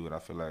person I be with, I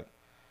feel like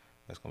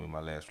that's gonna be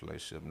my last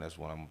relationship, and that's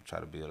what I'm gonna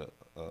try to build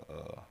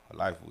a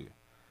life with.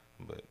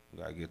 But we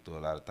gotta get through a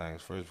lot of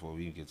things first before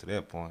we get to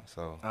that point.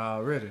 So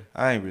really?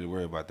 I ain't really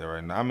worried about that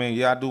right now. I mean,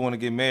 yeah, I do want to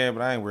get married,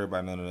 but I ain't worried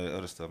about none of that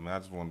other stuff, man. I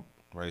just want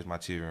to raise my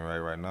children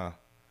right now.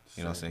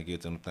 You know what I'm saying?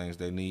 Get them the things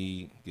they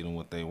need, get them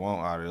what they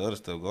want. All the other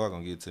stuff, God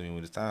gonna get to me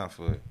when it's time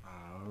for it.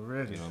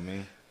 Already. You know what I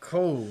mean?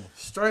 Cool.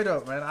 Straight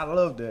up, man. I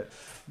love that.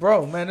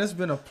 Bro, man, it's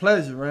been a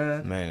pleasure,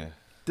 man. Man.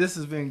 This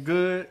has been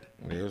good.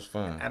 Yeah, it was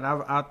fun. And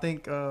I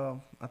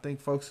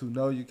think folks who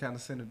know you kind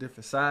of seen a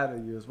different side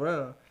of you as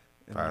well.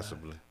 And,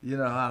 possibly. You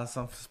know how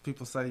some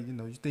people say, you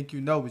know, you think you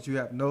know, but you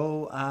have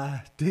no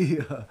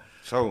idea.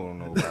 Sure don't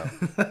know about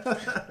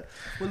it.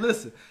 Well,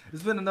 listen,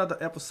 it's been another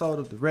episode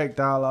of Direct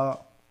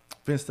Dialogue.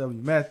 Vince W.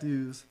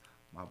 Matthews,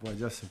 my boy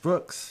Justin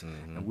Brooks,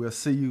 and we'll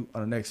see you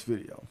on the next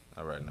video.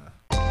 All right now.